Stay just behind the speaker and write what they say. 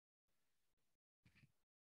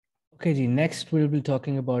Okay, Ji, next we'll be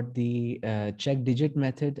talking about the check digit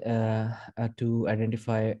method to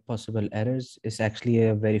identify possible errors. It's actually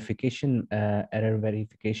a verification, error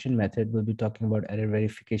verification method. We'll be talking about error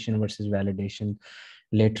verification versus validation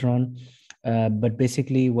later on. But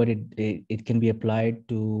basically what it can be applied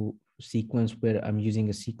to sequence where I'm using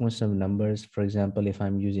a sequence of numbers. For example, if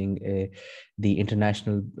I'm using the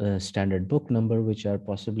international standard book number, which are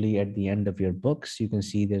possibly at the end of your books, you can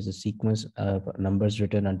see there's a sequence of numbers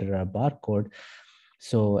written under a barcode.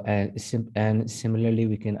 So, and similarly,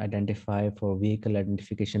 we can identify for vehicle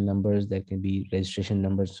identification numbers, that can be registration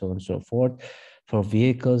numbers, so on and so forth. For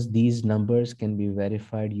vehicles, these numbers can be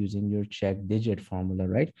verified using your check digit formula,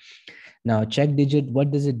 right? Now, check digit,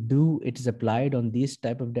 what does it do? It is applied on this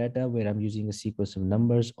type of data where I'm using a sequence of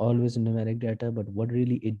numbers, always numeric data. But what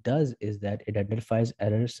really it does is that it identifies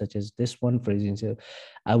errors such as this one. For example,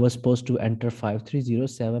 I was supposed to enter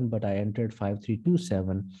 5307, but I entered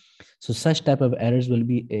 5327. So such type of errors will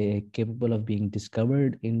be capable of being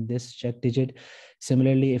discovered in this check digit.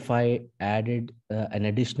 Similarly, if I added an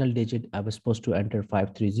additional digit, I was supposed to enter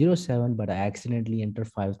 5307, but I accidentally entered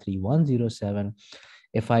 53107.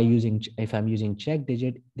 If I'm using check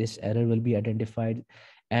digit, this error will be identified.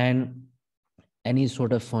 And any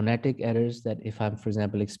sort of phonetic errors, that if I'm, for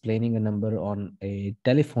example, explaining a number on a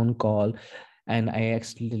telephone call and I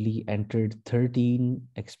accidentally entered 13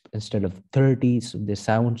 instead of 30, so they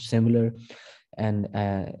sound similar, and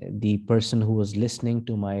the person who was listening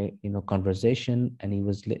to my conversation, and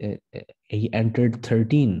he entered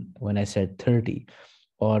 13 when I said 30,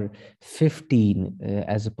 or 15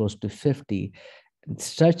 as opposed to 50.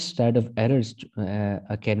 Such sort of errors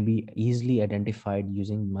can be easily identified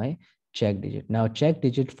using my check digit. Now, check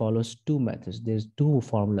digit follows two methods. There's two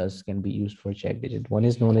formulas can be used for check digit. One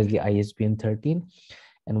is known as the ISBN 13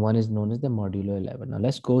 and one is known as the modulo 11. Now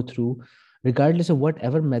let's go through, regardless of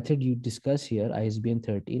whatever method you discuss here, ISBN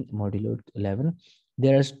 13, modulo 11,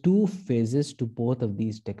 there are two phases to both of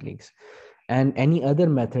these techniques. And any other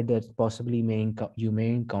method that possibly you may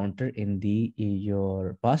encounter in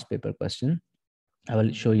your past paper question, I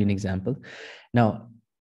will show you an example. Now,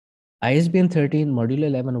 ISBN 13, Module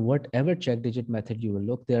 11, whatever check digit method you will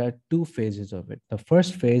look, there are two phases of it. The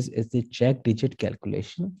first phase is the check digit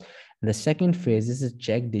calculation. And the second phase is the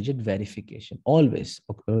check digit verification, always.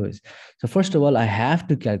 So first of all, I have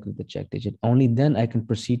to calculate the check digit. Only then I can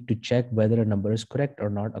proceed to check whether a number is correct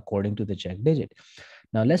or not according to the check digit.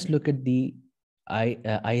 Now let's look at the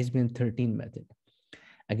ISBN 13 method.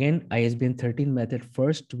 Again, ISBN 13 method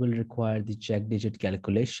first will require the check digit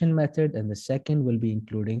calculation method, and the second will be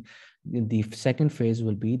including, the second phase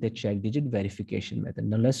will be the check digit verification method.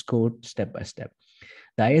 Now let's go step by step.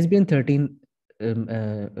 The ISBN 13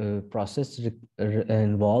 process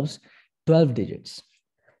involves 12 digits.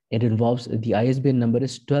 It involves, the ISBN number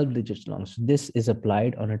is 12 digits long. So this is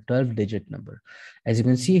applied on a 12 digit number. As you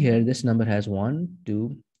can see here, this number has 1,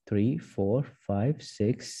 2, 3, 4, 5,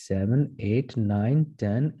 6, 7, 8, 9,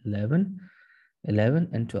 10, 11, 11,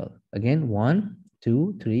 and 12. Again, 1,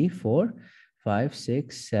 2, 3, 4, 5,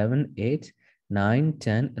 6, 7, 8, 9,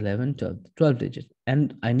 10, 11, 12. 12 digits.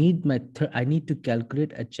 And I need to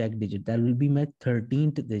calculate a check digit. That will be my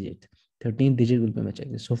 13th digit. 13th digit will be my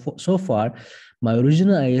check digit. So far, my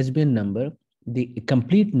original ISBN number, the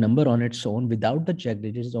complete number on its own without the check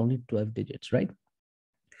digit, is only 12 digits, right?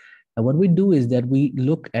 And what we do is that we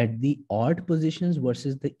look at the odd positions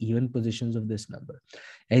versus the even positions of this number.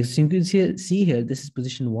 As you can see here, this is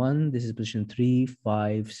position 1, this is position 3,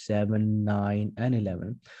 5, 7, 9, and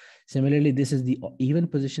 11. Similarly, this is the even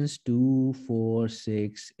positions 2, 4,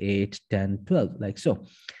 6, 8, 10, 12, like so.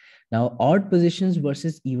 Now, odd positions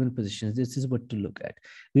versus even positions, this is what to look at.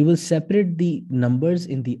 We will separate the numbers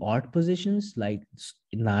in the odd positions like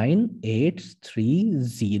 9, 8, 3,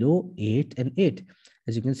 0, 8, and 8.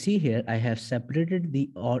 As you can see here, I have separated the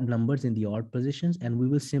odd numbers in the odd positions, and we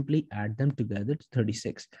will simply add them together to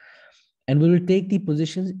 36. And we will take the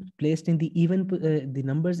positions placed in the even, the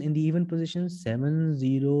numbers in the even positions 7,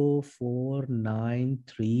 0, 4, 9,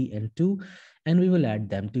 3, and 2, and we will add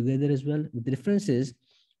them together as well. The difference is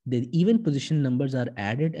the even position numbers are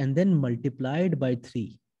added and then multiplied by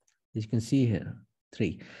 3. As you can see here,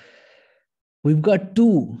 3. We've got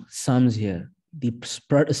two sums here. The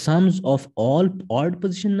sums of all odd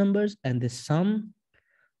position numbers and the sum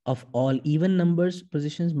of all even numbers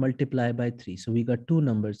positions multiplied by 3. So we got two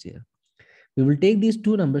numbers here. We will take these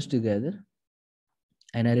two numbers together,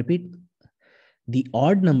 and I repeat, the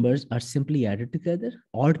odd numbers are simply added together.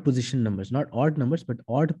 Odd position numbers, not odd numbers, but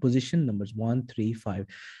odd position numbers, 1, 3, 5,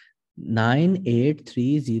 9, 8,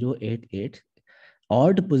 3, 0, 8, 8.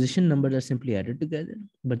 Odd position numbers are simply added together,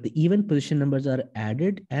 but the even position numbers are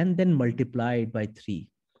added and then multiplied by 3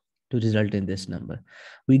 to result in this number.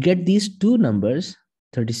 We get these two numbers,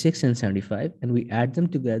 36 and 75, and we add them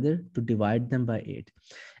together to divide them by 8.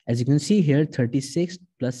 As you can see here, 36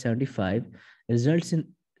 plus 75 results in,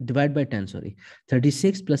 divide by 10, sorry.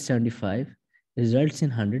 36 plus 75 results in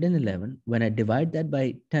 111. When I divide that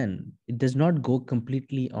by 10, it does not go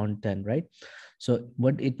completely on 10, right? So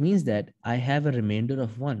what it means that I have a remainder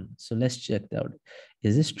of 1. So let's check that out.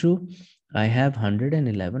 Is this true? I have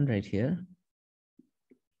 111 right here,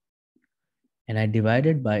 and I divide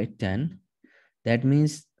it by 10. That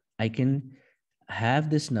means I can have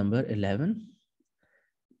this number 11.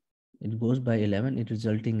 It goes by 11, it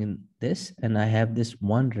resulting in this, and I have this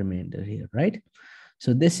 1 remainder here, right?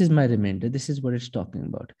 So this is my remainder. This is what it's talking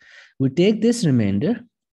about. We take this remainder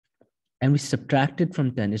and we subtract it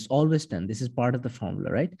from 10. It's always 10. This is part of the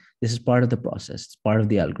formula, right? This is part of the process. It's part of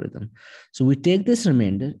the algorithm. So we take this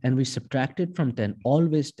remainder and we subtract it from 10,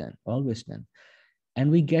 always 10, always 10. And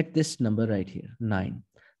we get this number right here, 9.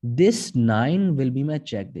 This 9 will be my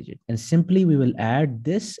check digit. And simply we will add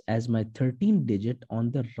this as my 13 digit on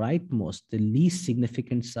the rightmost, the least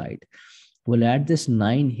significant side. We'll add this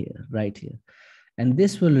 9 here, right here. And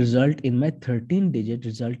this will result in my 13 digit,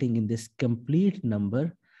 resulting in this complete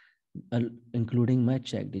number, including my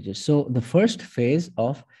check digit. So the first phase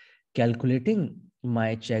of calculating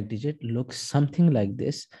my check digit looks something like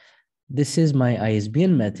this. This is my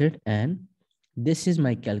ISBN method, and this is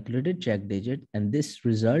my calculated check digit, and this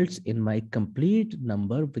results in my complete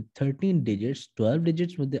number with 13 digits, 12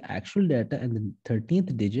 digits with the actual data, and the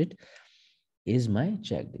 13th digit is my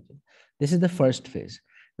check digit. This is the first phase.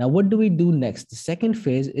 Now, what do we do next? The second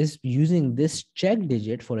phase is using this check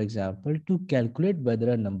digit, for example, to calculate whether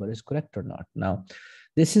a number is correct or not. Now,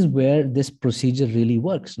 this is where this procedure really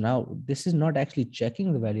works. Now, this is not actually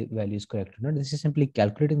checking the value is correct or not. This is simply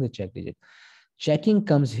calculating the check digit. Checking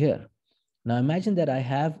comes here. Now imagine that I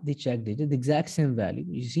have the check digit, the exact same value.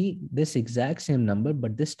 You see this exact same number,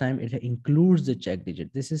 but this time it includes the check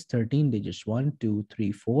digit. This is 13 digits, 1, 2,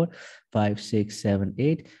 3, 4, 5, 6, 7,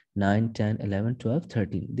 8, 9, 10, 11, 12,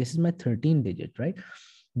 13. This is my 13 digit, right?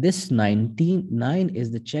 This 9 is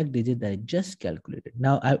the check digit that I just calculated.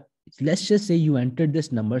 Now, let's just say you entered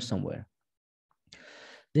this number somewhere.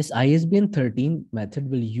 This ISBN 13 method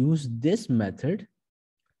will use this method,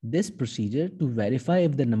 this procedure, to verify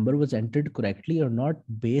if the number was entered correctly or not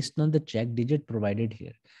based on the check digit provided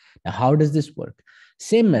here. Now, how does this work?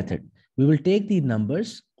 Same method. We will take the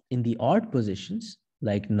numbers in the odd positions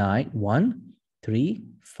like 9, 1, 3,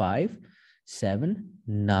 5, 7,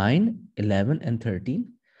 9, 11, and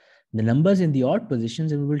 13. The numbers in the odd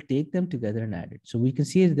positions, and we will take them together and add it. So we can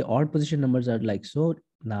see the odd position numbers are like so: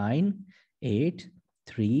 9, 8,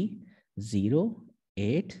 3, 0,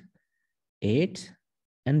 8, 8,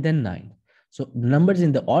 and then 9. So numbers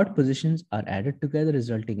in the odd positions are added together,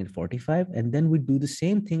 resulting in 45. And then we do the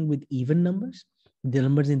same thing with even numbers. The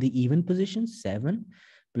numbers in the even positions: 7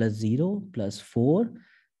 plus 0 plus 4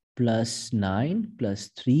 plus 9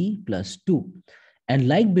 plus 3 plus 2. And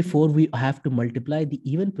like before, we have to multiply the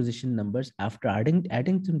even position numbers after adding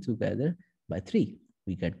them together by 3.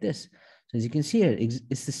 We get this. So as you can see here,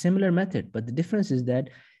 it's a similar method, but the difference is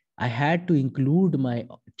that I had to include my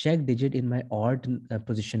check digit in my odd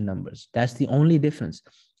position numbers. That's the only difference.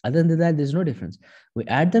 Other than that, there's no difference. We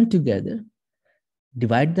add them together,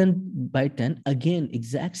 divide them by 10. Again,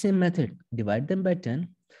 exact same method, divide them by 10.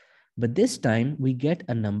 But this time we get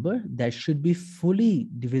a number that should be fully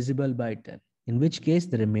divisible by 10, in which case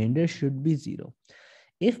the remainder should be 0.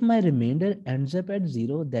 If my remainder ends up at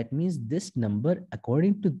 0, that means this number,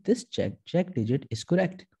 according to this check digit, is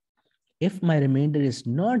correct. If my remainder is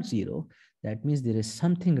not 0, that means there is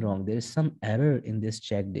something wrong. There is some error in this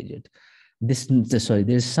check digit.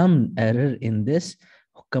 There's some error in this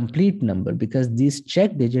complete number, because this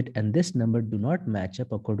check digit and this number do not match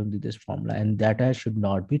up according to this formula, and data should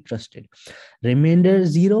not be trusted. Remainder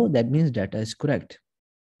 0, that means data is correct.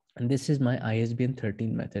 And this is my ISBN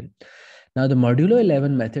 13 method. Now the modulo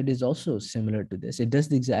 11 method is also similar to this. It does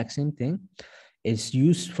the exact same thing. It's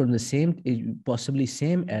used from the same, possibly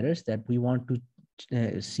same errors that we want to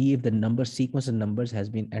see if the number sequence of numbers has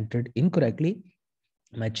been entered incorrectly.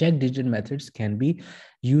 My check digit methods can be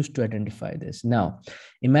used to identify this. Now,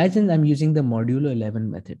 imagine I'm using the modulo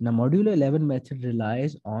 11 method. Now, modulo 11 method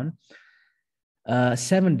relies on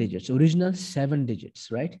 7 digits, original 7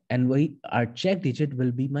 digits, right? And our check digit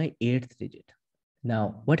will be my 8th digit.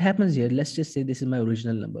 Now, what happens here? Let's just say this is my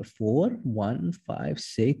original number,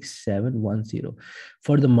 4156710.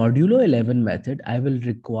 For the modulo 11 method, I will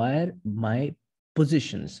require my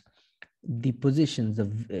positions. the positions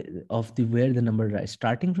of the where the number is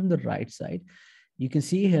starting from the right side. You can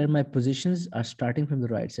see here my positions are starting from the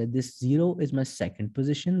right side. This 0 is my second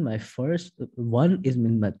position. My first 1 is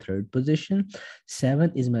in my third position.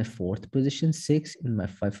 7 is my fourth position. 6 in my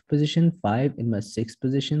fifth position. 5 in my sixth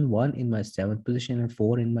position. 1 in my seventh position. And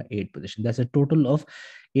 4 in my eighth position. That's a total of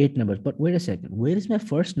 8 numbers. But wait a second. Where is my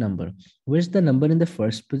first number? Where's the number in the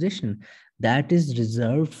first position? That is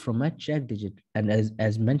reserved for my check digit. And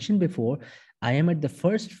as mentioned before, I am at the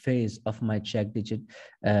first phase of my check digit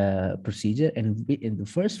procedure, and in the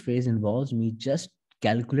first phase involves me just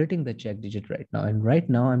calculating the check digit right now. And right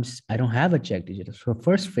now I don't have a check digit. So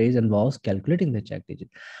first phase involves calculating the check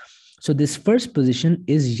digit. So this first position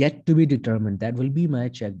is yet to be determined. That will be my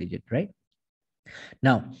check digit, right?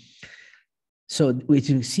 Now, so we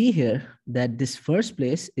can see here that this first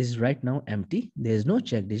place is right now empty. There's no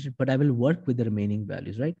check digit, but I will work with the remaining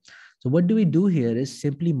values, right? So what do we do here is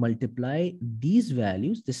simply multiply these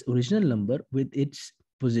values, this original number, with its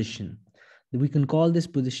position. We can call this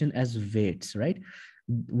position as weights, right?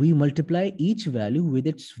 We multiply each value with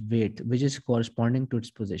its weight, which is corresponding to its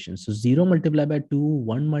position. So 0 multiplied by 2,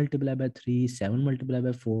 1 multiplied by 3, 7 multiplied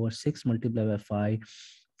by 4, 6 multiplied by 5,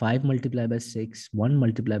 5 multiplied by 6, 1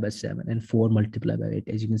 multiplied by 7, and 4 multiplied by 8.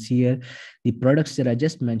 As you can see here, the products that I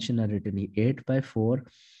just mentioned are written here: 8 by 4,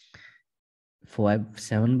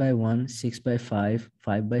 7 by 1, 6 by 5,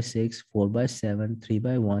 5 by 6, 4 by 7, 3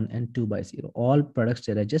 by 1, and 2 by 0. All products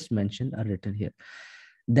that I just mentioned are written here.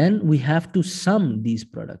 Then we have to sum these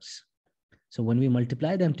products. So when we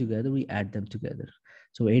multiply them together, we add them together.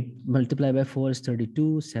 So 8 multiplied by 4 is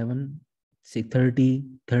 32, 7, 6, 30,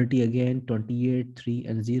 30 again, 28, 3,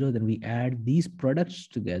 and 0. Then we add these products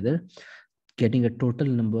together, getting a total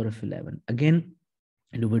number of 11. Again,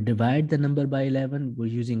 and we divide the number by 11. We're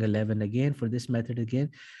using 11 again for this method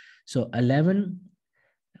again. So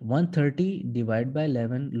 130 divided by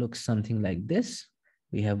 11 looks something like this.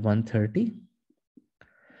 We have 130.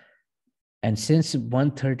 And since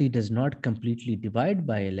 130 does not completely divide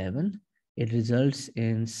by 11, it results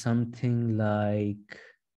in something like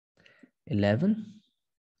 11.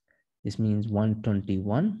 This means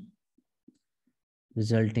 121,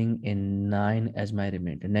 resulting in 9 as my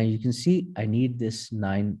remainder. Now you can see I need this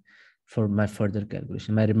 9 for my further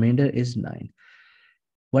calculation. My remainder is 9.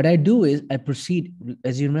 What I do is I proceed,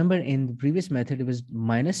 as you remember in the previous method, it was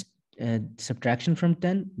minus subtraction from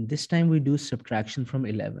 10. This time we do subtraction from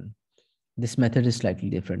 11. This method is slightly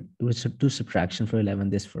different. It was do subtraction for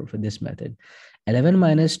 11 for this method. 11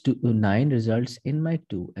 minus 9 results in my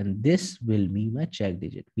 2, and this will be my check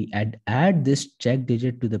digit. We add this check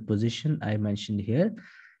digit to the position I mentioned here,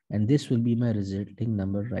 and this will be my resulting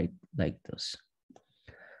number, right, like this.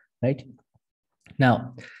 Right?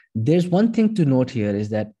 Now, there's one thing to note here is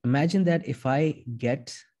that imagine that if I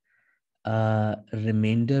get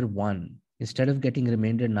remainder 1, instead of getting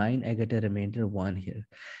remainder 9, I get a remainder 1 here.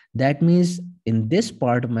 That means in this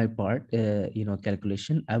part of my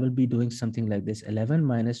calculation, I will be doing something like this: 11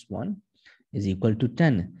 minus 1 is equal to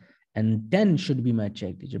 10. And 10 should be my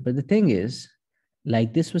check digit. But the thing is,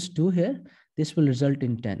 like this was 2 here, this will result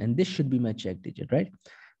in 10. And this should be my check digit, right?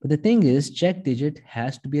 But the thing is, check digit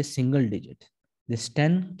has to be a single digit. This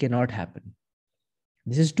 10 cannot happen.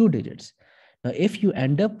 This is 2 digits. Now, if you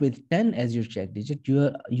end up with 10 as your check digit,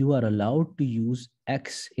 you are allowed to use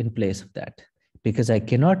X in place of that, because I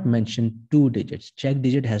cannot mention 2 digits. Check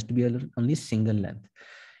digit has to be only single length.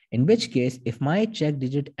 In which case, if my check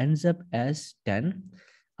digit ends up as 10,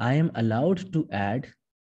 I am allowed to add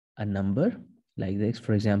a number like this.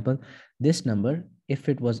 For example, this number, if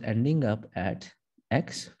it was ending up at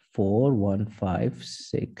X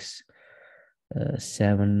 4156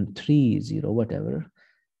 730, whatever,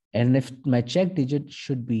 and if my check digit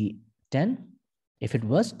should be 10, if it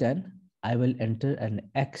was 10, I will enter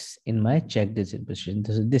an X in my check digit position.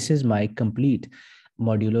 This is my complete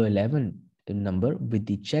modulo 11 number with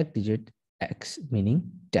the check digit X,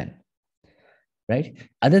 meaning 10, right?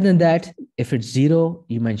 Other than that, if it's 0,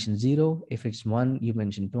 you mention 0. If it's 1, you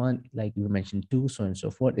mention 1, like you mentioned 2, so on and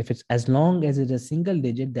so forth. If it's, as long as it's a single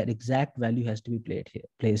digit, that exact value has to be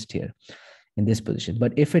placed here in this position.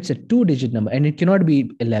 But if it's a 2-digit number, and it cannot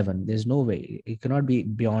be 11, there's no way, it cannot be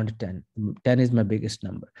beyond 10. 10 is my biggest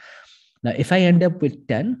number. Now, if I end up with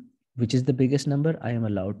 10, which is the biggest number, I am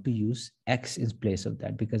allowed to use X in place of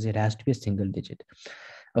that, because it has to be a single digit.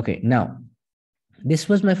 Okay, now, this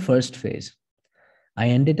was my first phase. I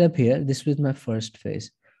ended up here. This was my first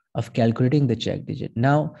phase of calculating the check digit.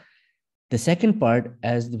 Now, the second part,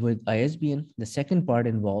 as with ISBN, the second part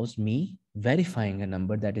involves me verifying a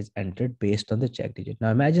number that is entered based on the check digit.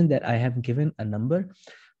 Now, imagine that I have given a number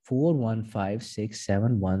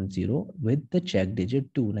 41567110 with the check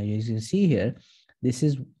digit 2. Now, as you can see here, this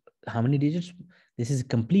is how many digits? This is a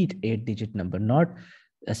complete 8-digit number, not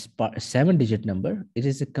a 7-digit number. It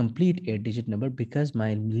is a complete 8-digit number because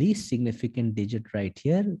my least significant digit right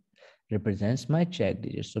here represents my check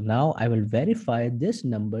digit. So now I will verify this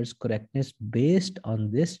number's correctness based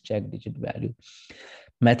on this check digit value.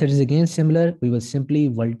 Method is again similar. We will simply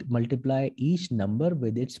multiply each number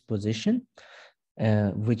with its position,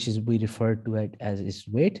 which is we refer to it as its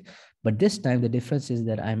weight. But this time the difference is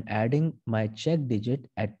that I'm adding my check digit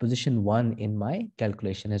at position 1 in my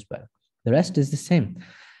calculation as well. The rest is the same.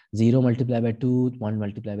 0 multiplied by 2, 1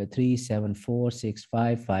 multiplied by 3, 7, 4, 6,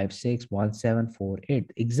 5, 5, 6, 1, 7, 4,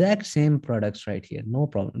 8. Exact same products right here. No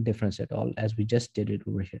problem, difference at all, as we just did it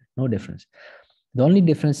over here. No difference. The only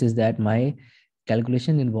difference is that my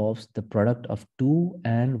calculation involves the product of 2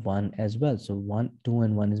 and 1 as well. So 2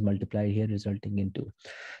 and 1 is multiplied here, resulting in 2.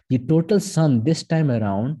 The total sum this time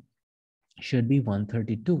around should be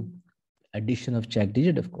 132. Addition of check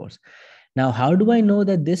digit, of course. Now, how do I know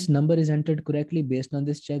that this number is entered correctly based on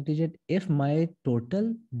this check digit? If my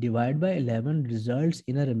total divided by 11 results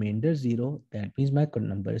in a remainder 0, that means my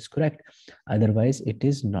number is correct. Otherwise, it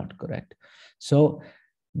is not correct. So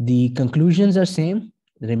the conclusions are same.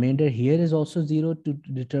 The remainder here is also 0 to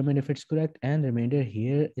determine if it's correct, and remainder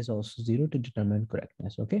here is also 0 to determine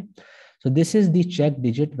correctness. Okay. So this is the check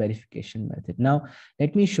digit verification method. Now,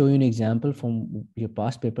 let me show you an example from your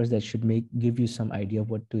past papers that should give you some idea of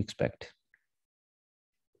what to expect.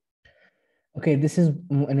 Okay, this is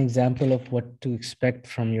an example of what to expect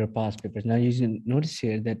from your past papers. Now you can notice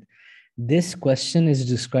here that this question is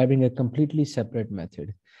describing a completely separate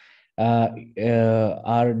method.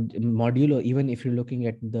 Our modulo, even if you're looking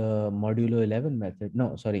at the modulo 11 method,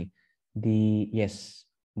 no, sorry, modulo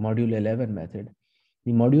 11 method.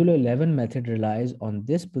 The modulo 11 method relies on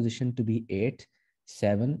this position to be 8,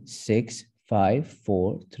 7, 6, 5,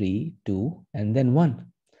 4, 3, 2, and then 1.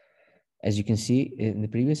 As you can see in the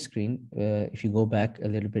previous screen, if you go back a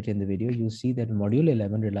little bit in the video, you'll see that module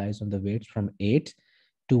 11 relies on the weights from 8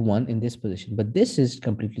 to 1 in this position. But this is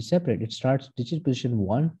completely separate. It starts digit position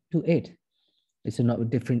 1 to 8. It's a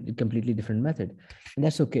completely different method. And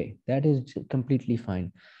that's okay. That is completely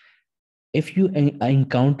fine. If you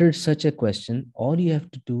encountered such a question, all you have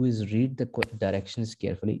to do is read the directions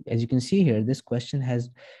carefully. As you can see here, this question has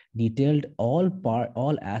detailed all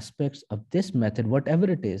aspects of this method, whatever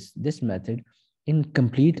it is, this method, in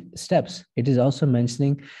complete steps. It is also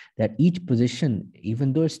mentioning that each position,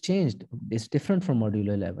 even though it's changed, is different from module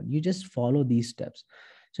 11. You just follow these steps.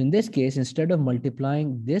 So in this case, instead of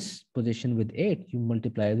multiplying this position with 8, you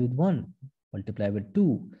multiply it with 1, multiply with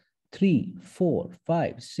 2, 3, 4,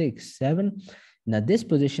 5, 6, 7. Now this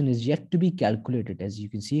position is yet to be calculated. As you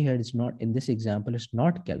can see here, it's not in this example, it's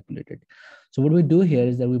not calculated. So what we do here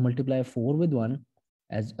is that we multiply 4 with 1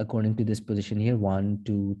 as according to this position here, 1,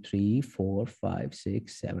 2, 3, 4, 5,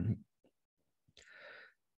 6, 7.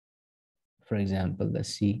 For example, let's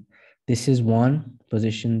see. This is 1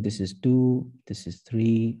 position, this is 2, this is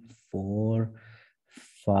 3, 4,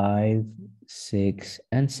 5, 6,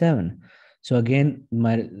 and 7. So again,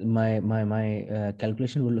 my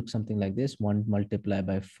calculation will look something like this: 1 multiplied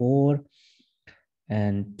by 4,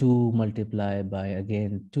 and 2 multiplied by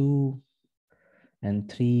again 2,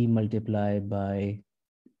 and 3 multiplied by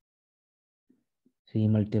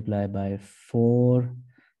 4,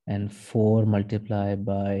 and 4 multiplied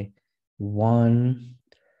by 1,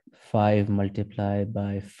 5 multiplied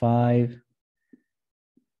by 5,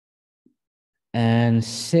 and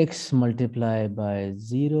 6 multiplied by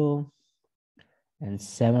 0, and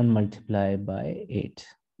 7 multiplied by 8,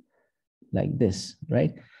 like this,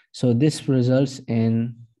 right? So this results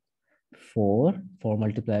in 4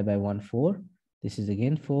 multiplied by 1, 4. This is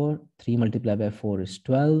again 4. 3 multiplied by 4 is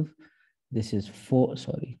 12. This is 4,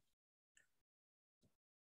 sorry.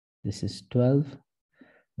 This is 12.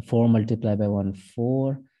 4 multiplied by 1,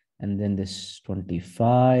 4. And then this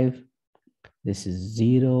 25. This is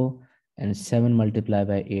 0. And 7 multiplied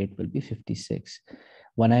by 8 will be 56.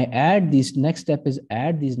 When I add these, next step is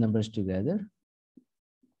add these numbers together.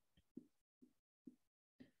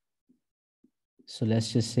 So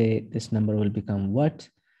let's just say this number will become what?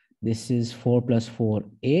 This is 4 plus 4,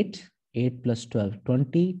 8. 8 plus 12,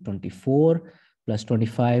 20. 24 plus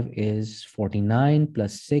 25 is 49.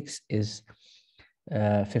 Plus 6 is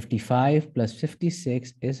 55. Plus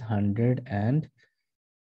 56 is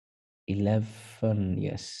 111.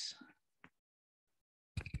 Yes.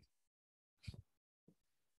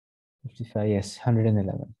 55, yes,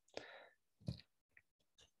 111.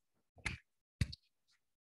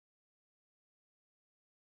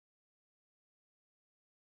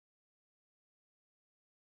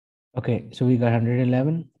 Okay, so we got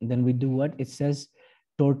 111. Then we do what? It says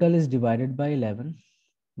total is divided by 11.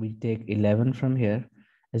 We take 11 from here.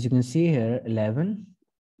 As you can see here,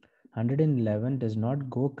 111 does not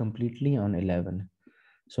go completely on 11.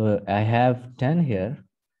 So I have 10 here,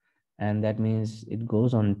 and that means it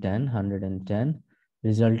goes on 10, 110,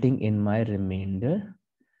 resulting in my remainder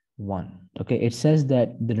 1. Okay, it says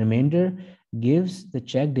that the remainder gives the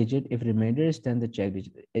check digit. If remainder is 10, the check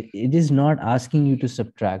digit. It is not asking you to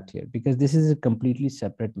subtract here because this is a completely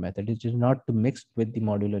separate method. It is not to mix with the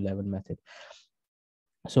modulo 11 method.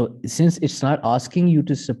 So since it's not asking you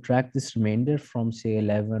to subtract this remainder from say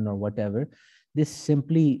 11 or whatever, this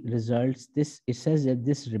simply results, it says that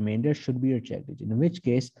this remainder should be your check digit, in which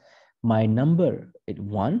case my number at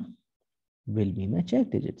 1 will be my check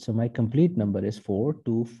digit. So my complete number is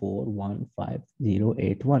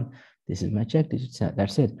 424158081. This is my check digit.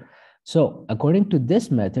 That's it. So according to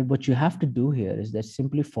this method, what you have to do here is that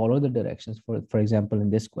simply follow the directions. For example, in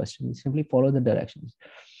this question, you simply follow the directions.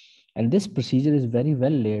 And this procedure is very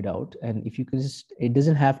well laid out. And if you can just, it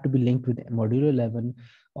doesn't have to be linked with modulo 11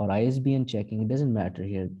 or ISBN checking. It doesn't matter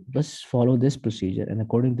here. Just follow this procedure. And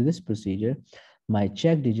according to this procedure, my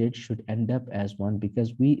check digit should end up as 1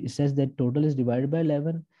 because it says that total is divided by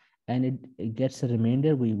 11 and it gets a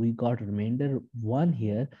remainder. We got remainder 1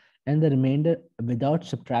 here, and the remainder without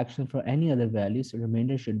subtraction for any other values, the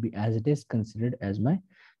remainder should be as it is considered as my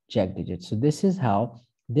check digit. So this is how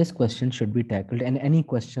this question should be tackled, and any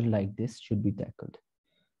question like this should be tackled.